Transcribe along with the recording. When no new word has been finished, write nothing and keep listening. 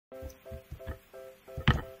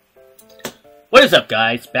What is up,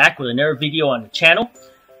 guys? Back with another video on the channel.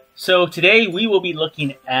 So today we will be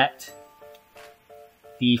looking at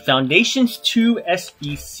the Foundations 2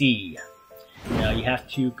 SBC. Now you have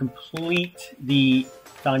to complete the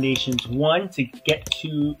Foundations 1 to get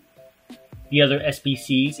to the other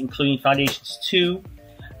SBCs, including Foundations 2.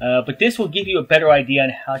 But this will give you a better idea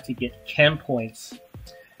on how to get chem points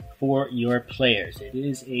for your players. It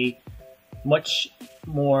is a much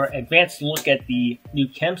more advanced look at the new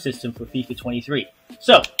chem system for FIFA 23.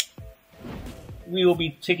 So, we will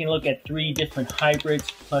be taking a look at 3 different hybrids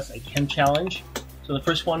plus a chem challenge. So the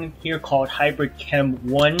first one here called Hybrid Chem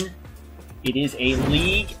 1. It is a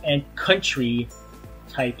league and country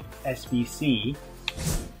type SBC.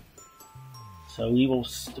 So we will,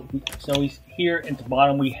 here at the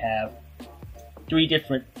bottom we have 3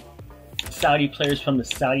 different Saudi players from the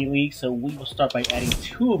Saudi League. So we will start by adding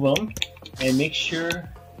 2 of them and make sure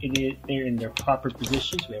they're in their proper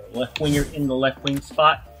positions. We have a left winger in the left wing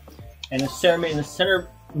spot and a center in the center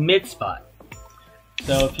mid spot.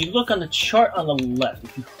 So if you look on the chart on the left,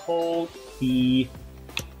 if you hold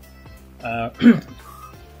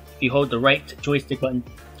the right joystick button,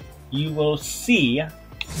 you will see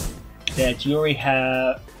that you already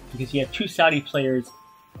have, because you have 2 Saudi players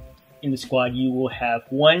in the squad, you will have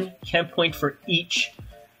 1 chem point for each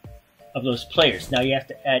of those players. Now you have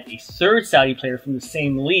to add a 3rd Saudi player from the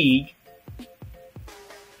same league.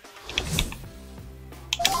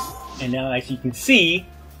 And now, as you can see,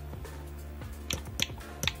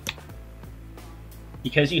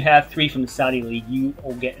 because you have 3 from the Saudi League, you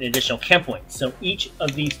will get an additional chem point. So each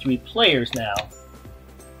of these 3 players now,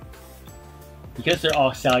 because they're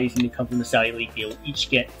all Saudis and they come from the Saudi League, they will each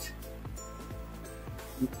get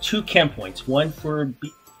 2 chem points. 1 for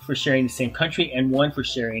sharing the same country and 1 for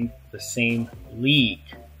sharing the same league.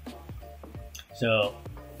 So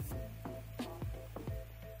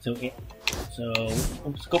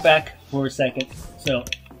let's go back for a second. So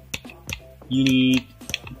you need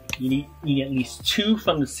at least 2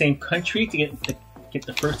 from the same country to get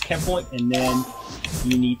the first chem point, and then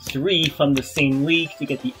you need 3 from the same league to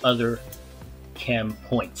get the other chem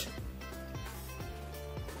point.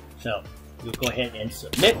 So we'll go ahead and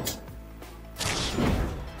submit.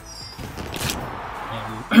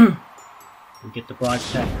 And we'll get the bronze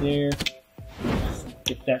pack there.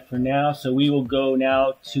 Get that for now. So we will go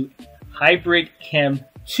now to Hybrid Chem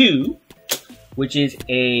 2, which is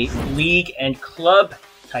a league and club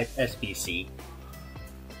type SBC.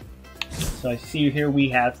 So I see here we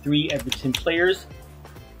have 3 Everton players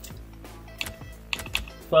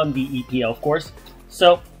from the EPL, of course.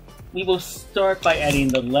 So we will start by adding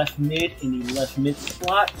the left mid in the left mid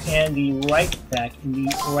slot and the right back in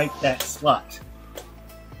the right back slot.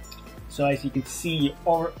 So as you can see,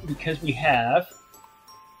 because we have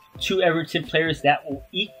 2 Everton players, that will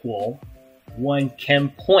equal 1 chem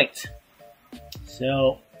point.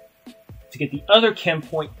 So to get the other chem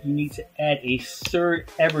point, you need to add a 3rd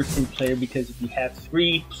Everton player, because if you have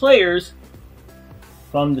 3 players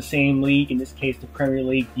from the same league, in this case the Premier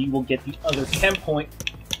League, you will get the other chem point.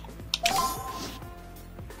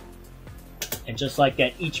 And just like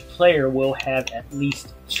that, each player will have at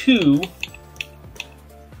least 2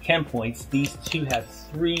 chem points. These 2 have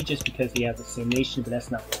 3 just because they have the same nation, but that's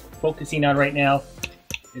not what we're focusing on right now.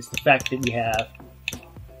 It's the fact that we have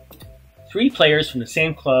 3 players from the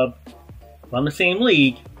same club, from the same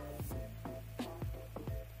league,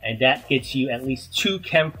 and that gets you at least 2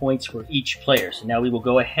 chem points for each player. So now we will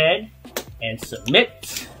go ahead and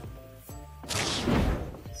submit.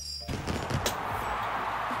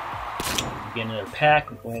 Get another pack.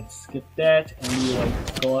 We'll go ahead and skip that, and we will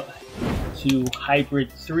go up to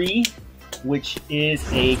Hybrid 3, which is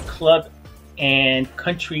a club and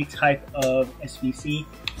country type of SBC.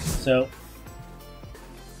 So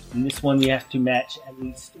in this one, we have to match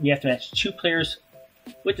 2 players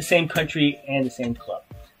with the same country and the same club.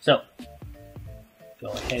 So go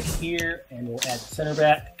ahead here, and we'll add the center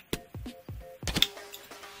back.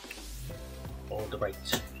 Hold the right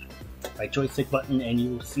joystick button, and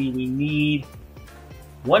you will see we need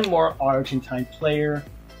 1 more Argentine player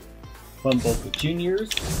from Boca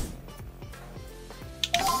Juniors.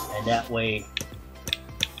 And that way,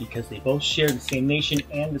 because they both share the same nation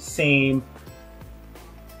and the same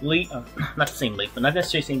league, not the same league, but not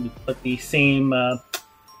necessarily same league, but the same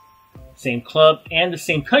club and the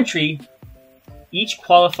same country, each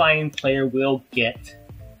qualifying player will get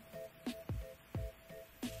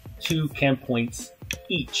 2 chem points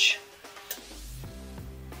each.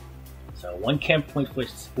 So 1 chem point for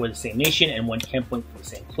the same nation and 1 chem point for the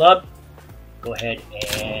same club. Go ahead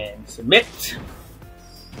and submit.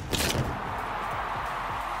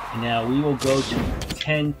 And now we will go to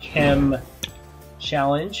 10 chem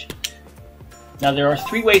challenge. Now there are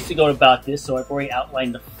 3 ways to go about this, so I've already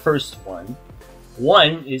outlined the first one.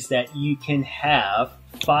 One is that you can have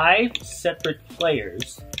 5 separate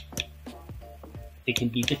players. They can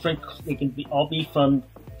be different. They can all be from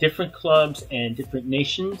different clubs and different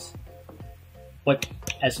nations. But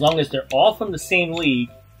as long as they're all from the same league,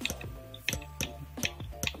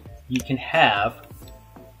 you can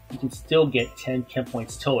still get 10 chem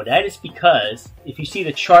points total. That is because if you see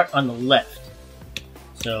the chart on the left.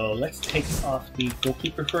 So let's take off the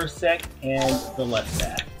goalkeeper for a sec and the left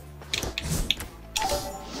back.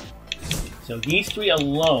 So these 3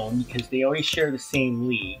 alone, because they already share the same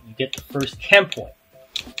league, you get the first chem point.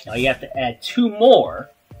 Now you have to add 2 more.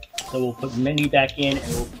 So we'll put Mendy back in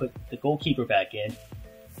and we'll put the goalkeeper back in.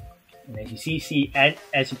 And as you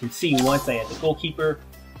can see, once I add the goalkeeper,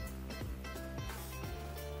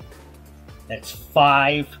 that's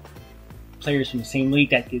 5 players from the same league.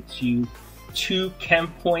 That gets you 2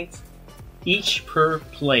 chem points each per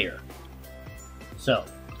player. So,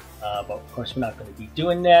 but of course we're not going to be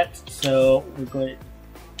doing that. So we're going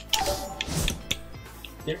to.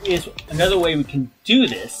 There is another way we can do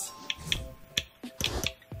this.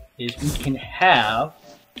 Is we can have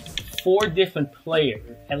 4 different players,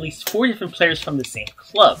 at least 4 different players from the same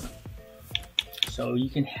club. So you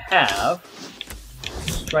can have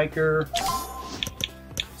striker,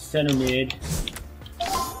 center mid,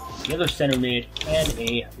 the other center mid, and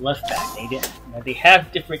a left back. Now they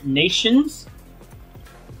have different nations,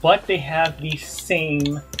 but they have the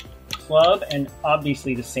same club and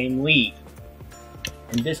obviously the same league.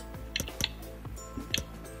 And this,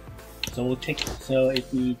 so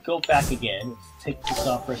if we go back again, let's take this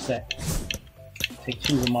off for a sec. Take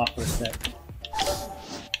 2 of them off for a sec.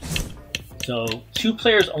 So 2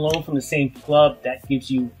 players alone from the same club, that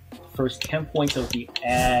gives you first 10 points. So if you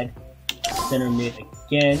add center mid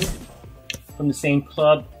again from the same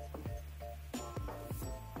club,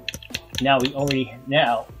 now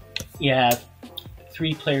you have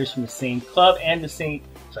 3 players from the same club and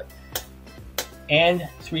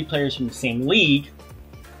 3 players from the same league.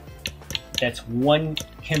 That's 1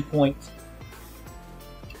 chem point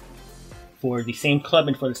for the same club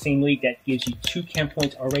and for the same league. That gives you 2 chem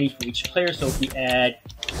points already for each player. So if we add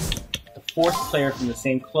the 4th player from the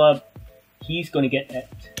same club, he's going to get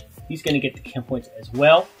the chem points as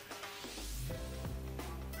well.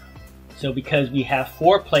 So because we have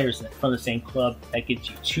 4 players from the same club, that gives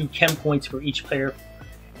you 2 chem points for each player,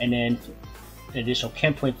 and then an additional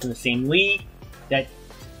chem point from the same league. That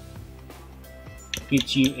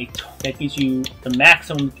gives you the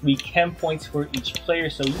maximum 3 chem points for each player.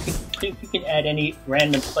 So you can add any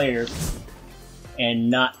random player,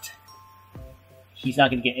 and he's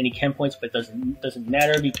not going to get any chem points, but it doesn't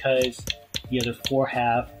matter because the other 4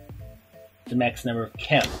 have the max number of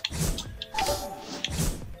chem.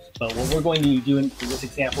 But what we're going to be doing for this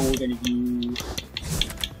example, we're going to do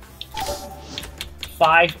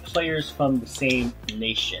 5 players from the same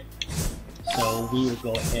nation. So we will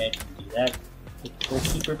go ahead and do that. Put the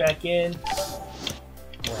goalkeeper back in.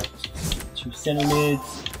 We'll have 2 center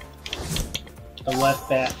mids, the left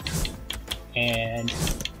back, and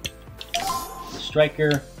the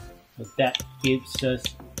striker. So that gives us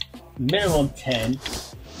minimum 10.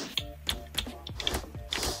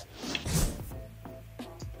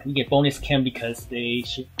 You get bonus chem because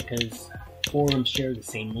 4 of them share the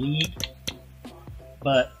same league.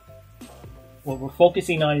 But what we're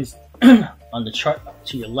focusing on is on the chart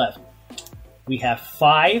to your left. We have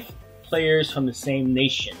 5 players from the same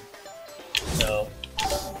nation. So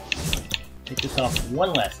take this off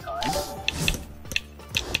one last time.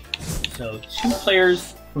 So 2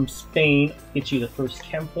 players from Spain get you the first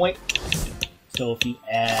chem point. So if you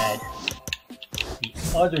add the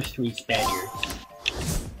other 3 Spaniards,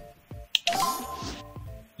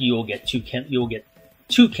 you will get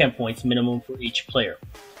 2 chem points minimum for each player.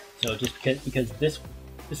 So just because this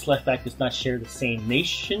left back does not share the same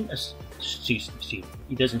nation,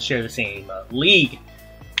 he doesn't share the same league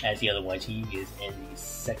as the other ones. He is in the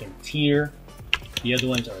 2nd tier. The other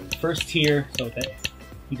ones are in the 1st tier, so that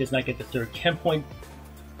he does not get the 3rd chem point.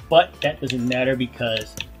 But that doesn't matter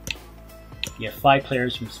because you have 5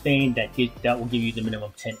 players from Spain. That will give you the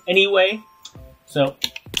minimum 10 anyway. So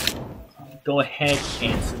go ahead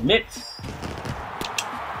and submit.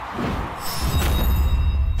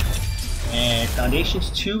 And Foundations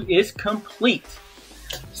 2 is complete.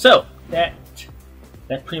 So that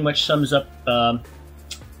pretty much sums up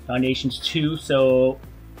Foundations 2. So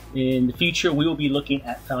in the future we will be looking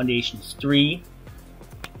at Foundations 3.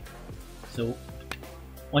 So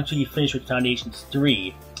once we finish with Foundations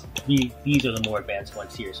 3, these are the more advanced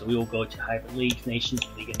ones here. So we will go to Hybrid League, Nations,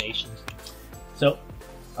 League of Nations. So,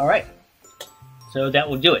 alright. So that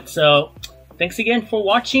will do it. So, thanks again for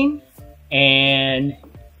watching, and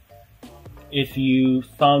if you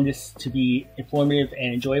found this to be informative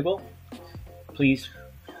and enjoyable, please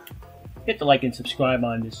hit the like and subscribe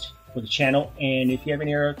on this for the channel. And if you have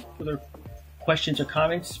any other questions or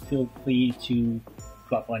comments, feel free to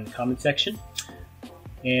drop on the comment section.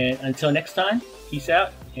 And until next time, peace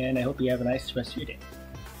out, and I hope you have a nice rest of your day.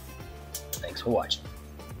 Thanks for watching.